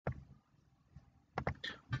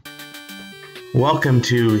Welcome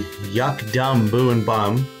to Yuck, Dumb, Boo, and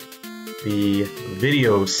Bum, the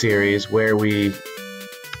video series where we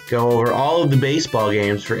go over all of the baseball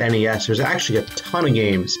games for NES. There's actually a ton of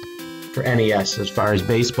games for NES as far as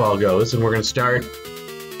baseball goes, and we're going to start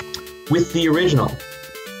with the original,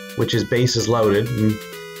 which is Bases Loaded. And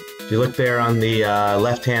if you look there on the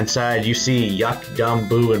left-hand side, you see Yuck, Dumb,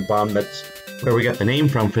 Boo, and Bum. That's where we got the name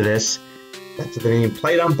from for this. That's the name: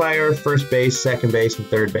 plate umpire, first base, second base, and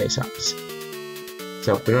third base umps.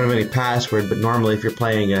 So we don't have any password, but normally if you're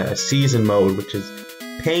playing a season mode, which is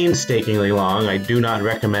painstakingly long, I do not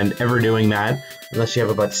recommend ever doing that unless you have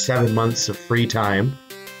about 7 months of free time.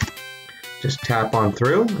 Just tap on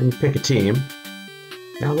through and you pick a team.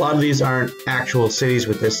 Now a lot of these aren't actual cities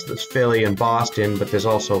with this. There's Philly and Boston, but there's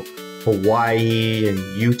also Hawaii and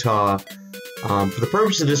Utah. For the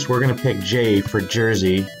purpose of this, we're going to pick J for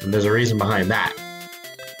Jersey, and there's a reason behind that.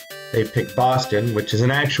 They picked Boston, which is an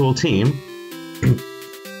actual team.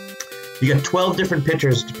 You got 12 different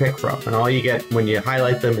pitchers to pick from, and all you get when you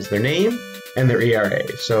highlight them is their name and their ERA.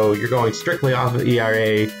 So you're going strictly off of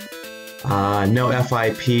ERA, no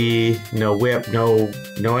FIP, no WHIP, no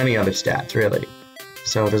any other stats, really.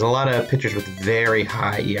 So there's a lot of pitchers with very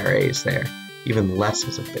high ERAs there. Even less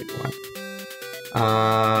is a big one.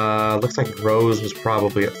 Looks like Rose was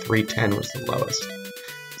probably at 310 was the lowest.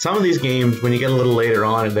 Some of these games, when you get a little later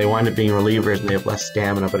on, they wind up being relievers and they have less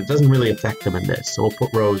stamina, but it doesn't really affect them in this. So we'll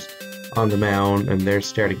put Rose on the mound, and they're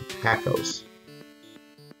starting Pacos.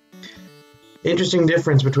 Interesting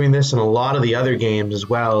difference between this and a lot of the other games as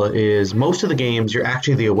well is most of the games you're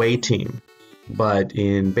actually the away team, but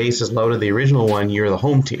in Bases Loaded, the original one, you're the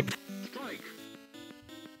home team.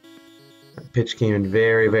 That pitch came in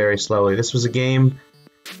very, very slowly. This was a game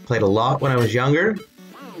played a lot when I was younger.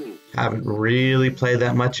 Haven't really played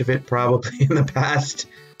that much of it probably in the past,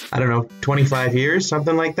 I don't know, 25 years,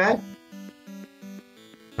 something like that.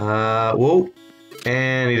 Whoa,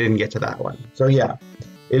 and he didn't get to that one. So yeah,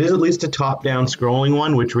 it is at least a top-down scrolling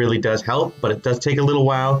one, which really does help, but it does take a little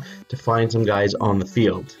while to find some guys on the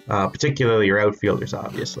field, particularly your outfielders,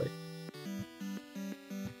 obviously.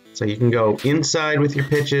 So you can go inside with your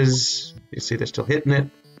pitches. You see they're still hitting it.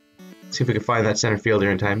 Let's see if we can find that center fielder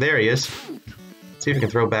in time. There he is. Let's see if we can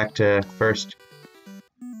throw back to first.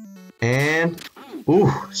 And,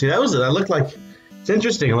 ooh, see that looked like, it's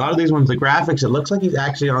interesting. A lot of these ones, the graphics, it looks like he's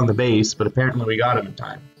actually on the base, but apparently we got him in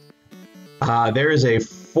time. There is a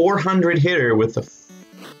 400 hitter with the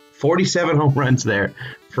 47 home runs there,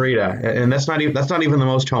 Frida, and that's not even the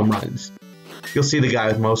most home runs. You'll see the guy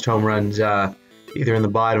with most home runs either in the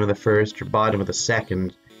bottom of the first or bottom of the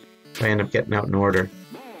second. I end up getting out in order.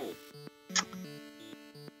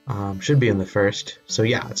 Should be in the first. So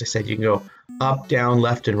yeah, as I said, you can go up, down,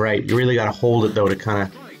 left, and right. You really got to hold it though to kind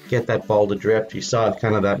of get that ball to drift. You saw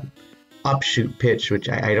kind of that upshoot pitch, which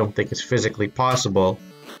I don't think is physically possible.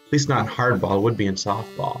 At least not in hardball. It would be in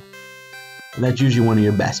softball. And that's usually one of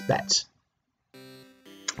your best bets.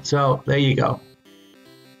 So there you go.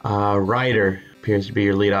 Ryder appears to be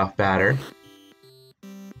your leadoff batter.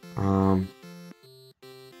 When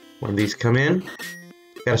these come in,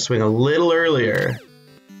 you got to swing a little earlier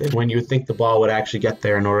than when you would think the ball would actually get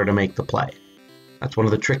there in order to make the play. That's one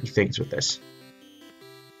of the tricky things with this.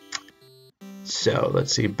 So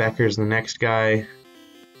let's see, Becker's the next guy.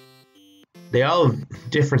 They all have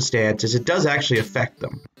different stances. It does actually affect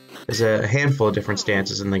them. There's a handful of different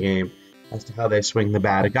stances in the game as to how they swing the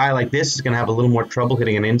bat. A guy like this is going to have a little more trouble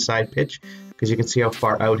hitting an inside pitch because you can see how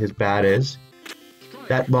far out his bat is.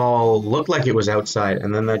 That ball looked like it was outside,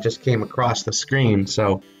 and then that just came across the screen,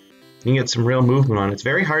 so you can get some real movement on it. It's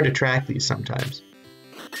very hard to track these sometimes.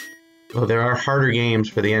 Well, there are harder games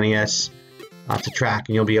for the NES to track,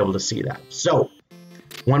 and you'll be able to see that. So,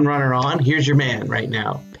 one runner on. Here's your man right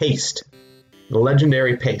now, Paste. The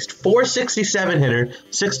legendary Paste. 467 hitter,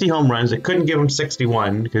 60 home runs. It couldn't give him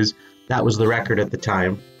 61 because that was the record at the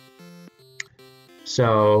time.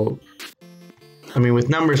 So, I mean, with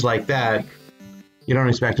numbers like that, you don't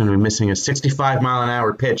expect him to be missing a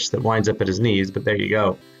 65-mile-an-hour pitch that winds up at his knees, but there you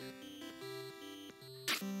go.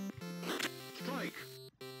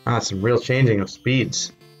 Some real changing of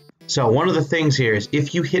speeds. So one of the things here is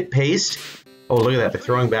if you hit Paste, oh look at that, they're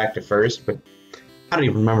throwing back to first, but I don't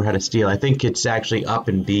even remember how to steal. I think it's actually up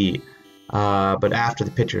and B, but after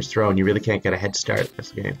the pitcher's thrown, you really can't get a head start in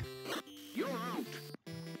this game.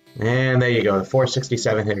 And there you go, the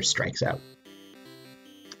 467 hitter strikes out.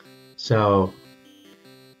 So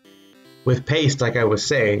with Paste, like I was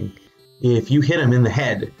saying, if you hit him in the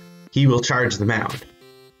head, he will charge the mound.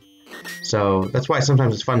 So that's why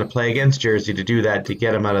sometimes it's fun to play against Jersey to do that, to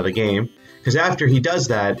get him out of the game. Because after he does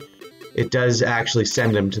that, it does actually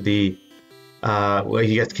send him to the well,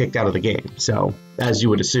 he gets kicked out of the game. So, as you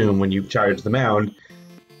would assume when you charge the mound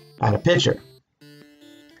at a pitcher.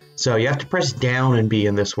 So you have to press down and B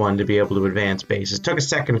in this one to be able to advance bases. It took a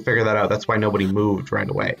second to figure that out. That's why nobody moved right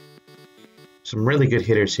away. Some really good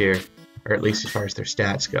hitters here, or at least as far as their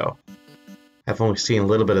stats go. I've only seen a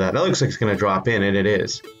little bit of that. That looks like it's going to drop in, and it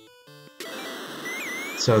is.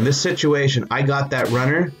 So in this situation, I got that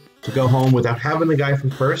runner to go home without having the guy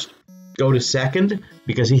from first go to second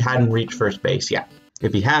because he hadn't reached first base yet.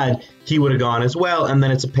 If he had, he would have gone as well, and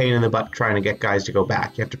then it's a pain in the butt trying to get guys to go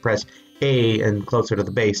back. You have to press A and closer to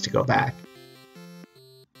the base to go back.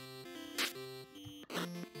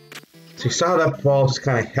 So you saw that ball just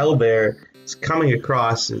kind of held there. It's coming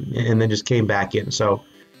across and then just came back in. So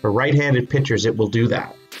for right-handed pitchers, it will do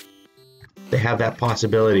that. They have that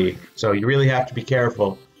possibility. So you really have to be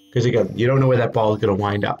careful because, again, you don't know where that ball is going to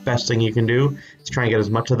wind up. Best thing you can do is try and get as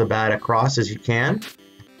much of the bat across as you can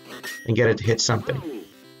and get it to hit something.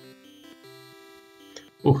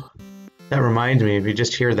 Ooh, that reminds me, if you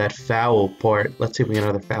just hear that foul port, let's see if we get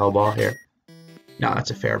another foul ball here. No,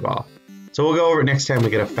 it's a fair ball. So we'll go over it next time we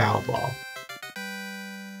get a foul ball.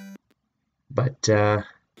 But, so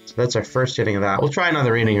that's our first inning of that. We'll try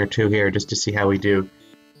another inning or two here just to see how we do.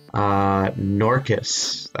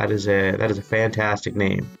 Norcus. That is a fantastic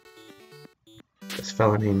name. This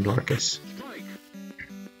fella named Norcus.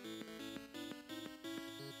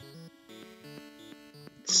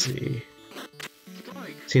 Let's see.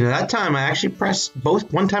 See, now that time I actually pressed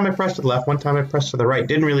both. One time I pressed to the left, one time I pressed to the right.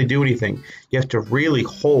 Didn't really do anything. You have to really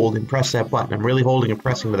hold and press that button. I'm really holding and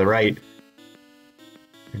pressing to the right.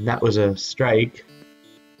 And that was a strike,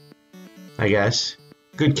 I guess.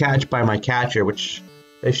 Good catch by my catcher, which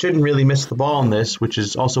they shouldn't really miss the ball in this, which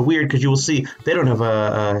is also weird because you will see they don't have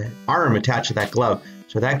a arm attached to that glove.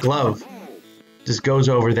 So that glove just goes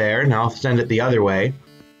over there. Now I'll send it the other way.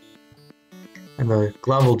 And the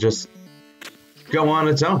glove will just go on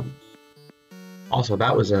its own. Also,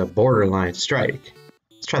 that was a borderline strike.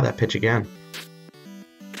 Let's try that pitch again.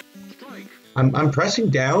 I'm pressing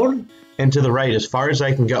down and to the right as far as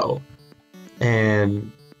I can go.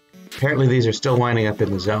 And apparently these are still winding up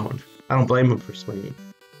in the zone. I don't blame him for swinging.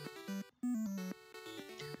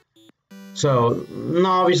 So, no,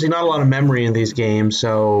 obviously not a lot of memory in these games,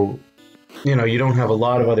 so, you know, you don't have a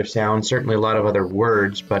lot of other sounds, certainly a lot of other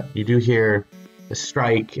words, but you do hear the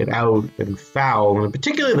strike and out and foul, and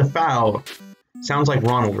particularly the foul sounds like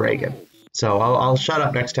Ronald Reagan. So I'll shut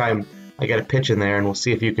up next time I get a pitch in there, and we'll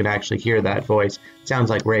see if you can actually hear that voice. It sounds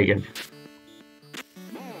like Reagan.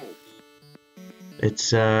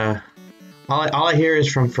 It's, all I hear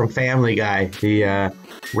is from Family Guy, the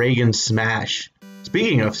Reagan smash.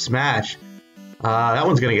 Speaking of smash, that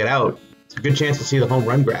one's going to get out. It's a good chance to see the home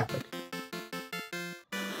run graphic.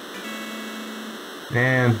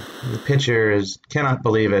 And the pitcher cannot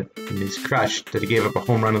believe it. And he's crushed that he gave up a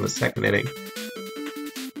home run in the second inning.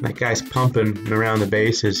 That guy's pumping around the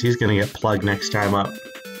bases. He's going to get plugged next time up.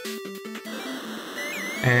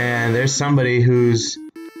 And there's somebody who's...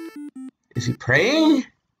 Is he praying?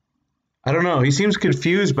 I don't know. He seems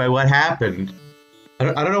confused by what happened. I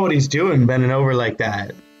don't know what he's doing bending over like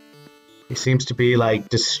that. He seems to be like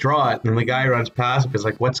distraught, and the guy runs past him. He's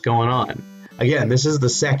like, what's going on? Again, this is the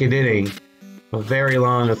second inning.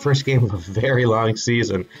 The first game of a very long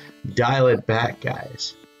season. Dial it back,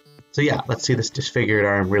 guys. So yeah, let's see this disfigured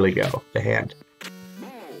arm really go. The hand.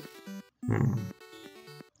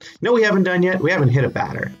 No, we haven't done yet. We haven't hit a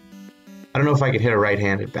batter. I don't know if I could hit a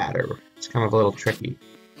right-handed batter. It's kind of a little tricky.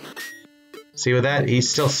 See with that? He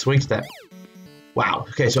still swings that. Wow.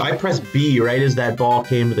 Okay, so I pressed B right as that ball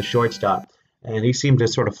came to the shortstop. And he seemed to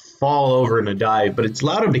sort of fall over in a dive, but it's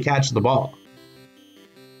allowed him to catch the ball.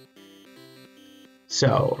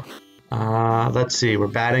 So, let's see. We're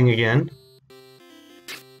batting again.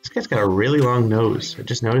 This guy's got a really long nose. I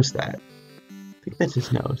just noticed that. I think that's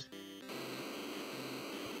his nose.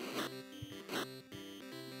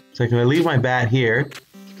 So can I leave my bat here?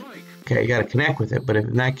 Okay, you got to connect with it, but if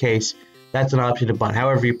in that case, that's an option to bunt.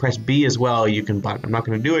 However, you press B as well, you can bunt. I'm not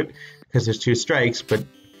going to do it because there's 2 strikes, but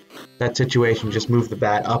that situation, just move the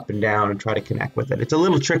bat up and down and try to connect with it. It's a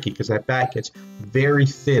little tricky because that bat gets very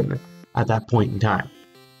thin at that point in time.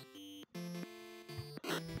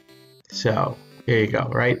 So, here you go,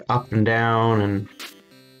 right? Up and down and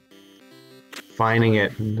finding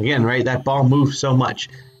it. And again, right, that ball moves so much.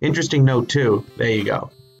 Interesting note, too. There you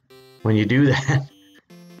go. When you do that,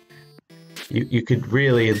 you could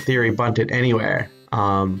really, in theory, bunt it anywhere.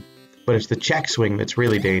 But it's the check swing that's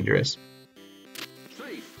really dangerous.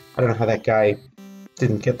 I don't know how that guy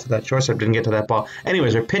didn't get to that shortstop, didn't get to that ball.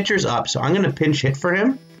 Anyways, our pitcher's up, so I'm going to pinch hit for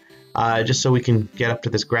him, just so we can get up to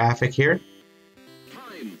this graphic here.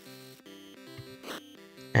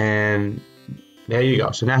 And there you go.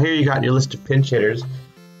 So now here you got your list of pinch hitters.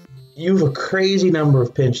 You have a crazy number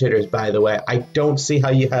of pinch hitters, by the way. I don't see how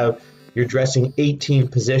you're dressing 18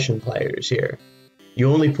 position players here. You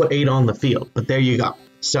only put 8 on the field, but there you go.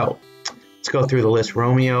 So let's go through the list.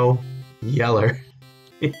 Romeo, Yeller,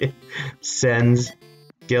 Sens,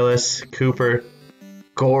 Gillis, Cooper,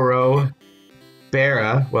 Goro,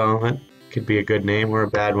 Berra, well, that could be a good name or a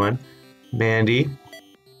bad one, Mandy,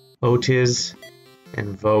 Otis,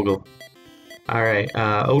 and Vogel. Alright,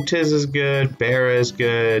 Otis is good, Berra is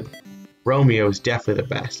good, Romeo is definitely the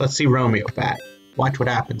best. Let's see Romeo bat. Watch what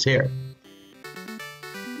happens here.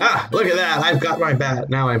 Ah, look at that, I've got my bat,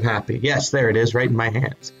 now I'm happy. Yes, there it is, right in my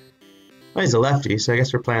hands. Well, he's a lefty, so I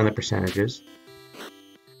guess we're playing the percentages.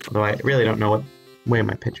 Although I really don't know what way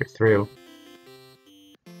my pitcher threw.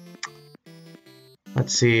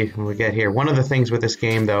 Let's see what we get here. One of the things with this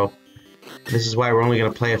game, though, this is why we're only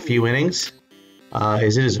going to play a few innings,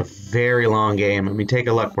 is it is a very long game. I mean, take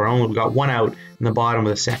a look. We've got 1 out in the bottom of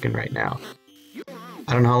the second right now.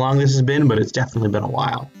 I don't know how long this has been, but it's definitely been a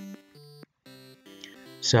while.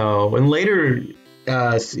 So, in later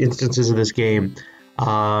instances of this game,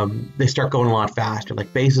 they start going a lot faster.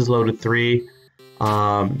 Like bases loaded 3,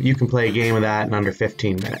 you can play a game of that in under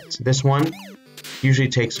 15 minutes. This one usually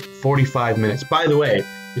takes 45 minutes. By the way,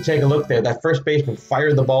 you take a look there, that first baseman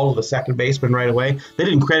fired the ball to the second baseman right away. They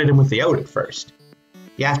didn't credit him with the out at first.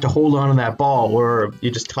 You have to hold on to that ball, or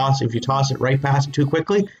you just toss it. If you toss it right past it too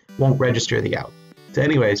quickly, it won't register the out. So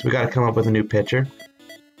anyways, we got to come up with a new pitcher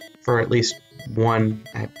for at least 1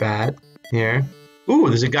 at bat here. Ooh,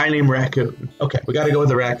 there's a guy named Raccoon. Okay, we got to go with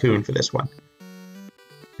the Raccoon for this one.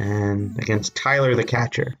 And against Tyler the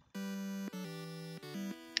catcher.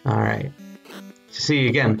 All right. See,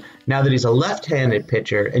 again, now that he's a left-handed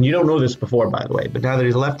pitcher, and you don't know this before, by the way, but now that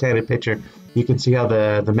he's a left-handed pitcher, you can see how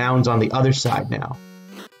the mound's on the other side now.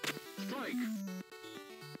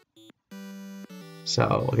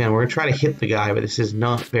 So, again, we're going to try to hit the guy, but this is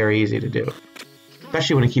not very easy to do,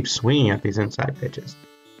 especially when he keeps swinging at these inside pitches.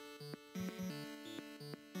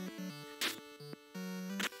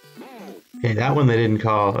 Okay, that one they didn't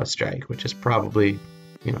call a strike, which is probably,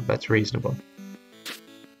 that's reasonable.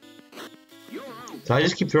 So I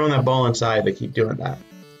just keep throwing that ball inside, they keep doing that.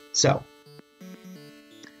 So,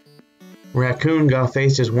 Raccoon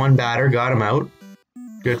faced his 1 batter, got him out.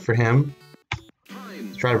 Good for him.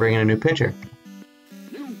 Let's try to bring in a new pitcher.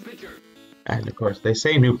 And of course, they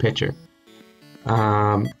say new pitcher.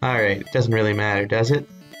 Alright, it doesn't really matter, does it?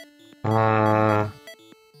 Let's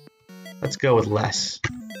go with less.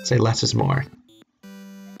 Let's say less is more.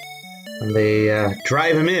 And they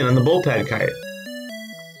drive him in on the bullpen kite,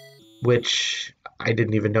 which I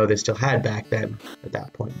didn't even know they still had back then at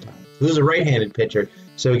that point in time. This is a right-handed pitcher,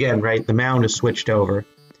 so again, right, the mound is switched over.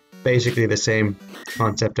 Basically the same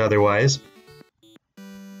concept otherwise.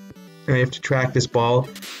 And you have to track this ball.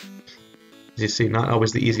 As you see, not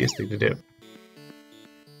always the easiest thing to do.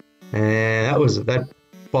 And that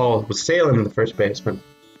ball was sailing in the first baseman.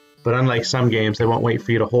 But unlike some games, they won't wait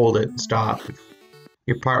for you to hold it and stop. If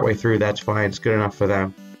you're partway through, that's fine. It's good enough for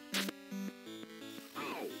them.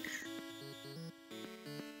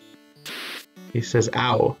 He says,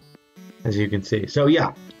 ow, as you can see. So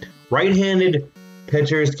yeah, right-handed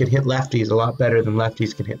pitchers can hit lefties a lot better than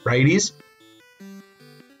lefties can hit righties.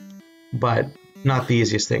 But not the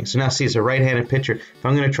easiest thing. So now see, it's a right-handed pitcher. If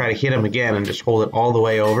I'm going to try to hit him again and just hold it all the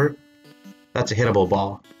way over, that's a hittable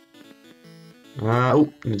ball.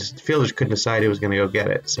 The fielders couldn't decide who was going to go get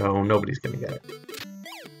it, so nobody's going to get it.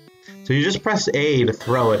 So you just press A to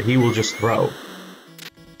throw it. He will just throw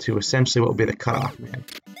to essentially what would be the cutoff man.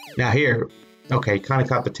 Now here, okay, kind of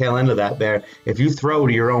caught the tail end of that there. If you throw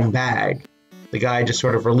to your own bag, the guy just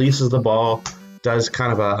sort of releases the ball, does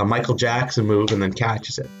kind of a Michael Jackson move, and then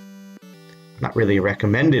catches it. Not really a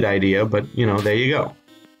recommended idea, but, there you go.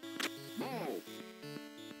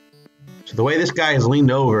 So the way this guy is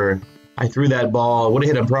leaned over, I threw that ball, I would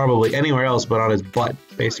have hit him probably anywhere else but on his butt,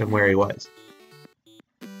 based on where he was.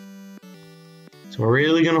 So we're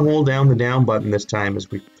really going to hold down the down button this time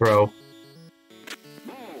as we throw.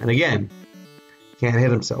 And again, can't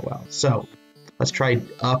hit him so well. So let's try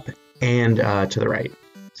up and to the right.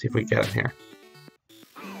 See if we can get him here.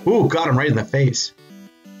 Ooh, got him right in the face.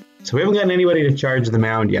 So we haven't gotten anybody to charge the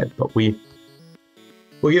mound yet, but we'll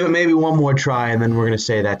give it maybe one more try, and then we're going to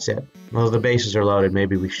say that's it. Although the bases are loaded,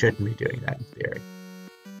 maybe we shouldn't be doing that in theory.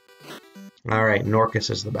 All right,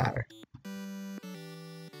 Norcus is the batter.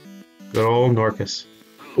 Good old Norcus.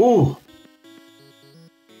 Ooh!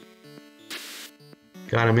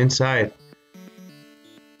 Got him inside.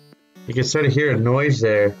 You can sort of hear a noise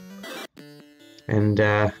there. And,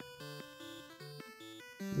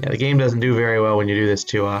 Yeah, the game doesn't do very well when you do this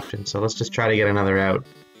too often, so let's just try to get another out.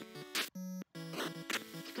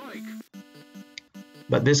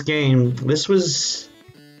 But this game, I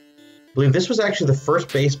believe this was actually the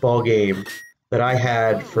first baseball game that I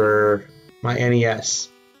had for my NES.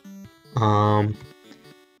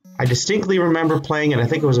 I distinctly remember playing it. I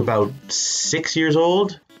think it was about 6 years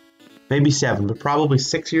old, maybe 7, but probably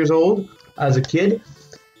 6 years old as a kid.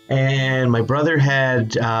 And my brother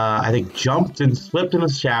had, I think, jumped and slipped in the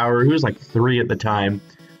shower. He was like 3 at the time.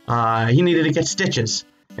 He needed to get stitches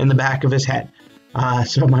in the back of his head.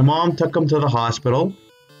 So my mom took him to the hospital,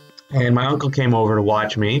 and my uncle came over to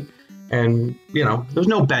watch me. And, you know, there was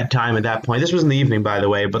no bedtime at that point. This was in the evening, by the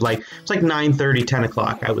way, but like, it's like 9:30, 10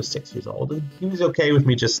 o'clock. I was 6 years old, and he was okay with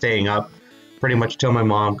me just staying up pretty much till my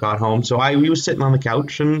mom got home. So he was sitting on the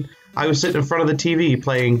couch, and I was sitting in front of the TV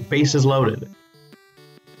playing Bases Loaded.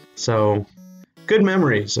 So, good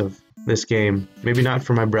memories of this game. Maybe not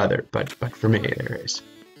for my brother, but for me, there is.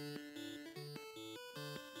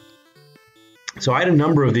 So I had a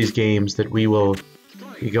number of these games that we will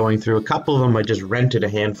be going through. A couple of them I just rented a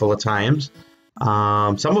handful of times.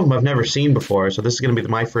 Some of them I've never seen before, so this is going to be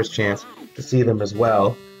my first chance to see them as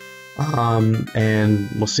well. And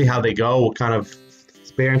we'll see how they go. We'll kind of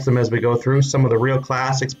experience them as we go through. Some of the real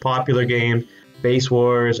classics, popular games, Base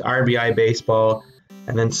Wars, RBI Baseball,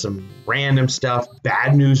 and then some random stuff,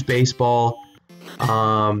 Bad News Baseball.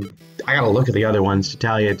 I gotta look at the other ones to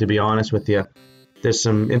tell you, to be honest with you. There's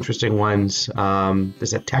some interesting ones.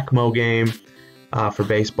 There's a Tecmo game for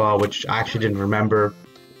baseball, which I actually didn't remember.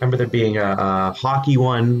 Remember there being a hockey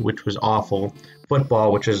one, which was awful.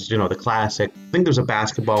 Football, which is, you know, the classic. I think there's a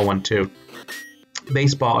basketball one too.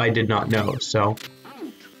 Baseball, I did not know, so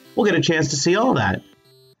we'll get a chance to see all that.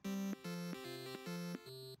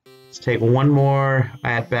 Let's take one more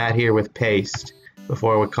at bat here with Paste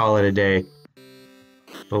before we call it a day.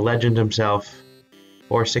 The legend himself,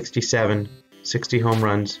 467, 60 home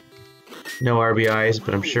runs, no RBIs,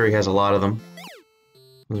 but I'm sure he has a lot of them.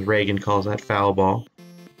 As Reagan calls that foul ball.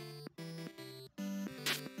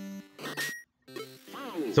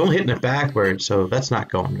 He's only hitting it backwards, so that's not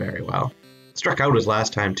going very well. Struck out his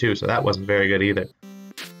last time too, so that wasn't very good either.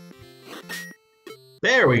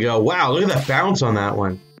 There we go. Wow, look at that bounce on that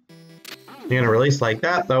one. You're gonna release like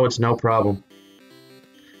that, though, it's no problem.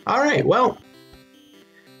 Alright, well,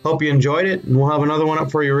 hope you enjoyed it, and we'll have another one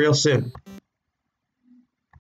up for you real soon.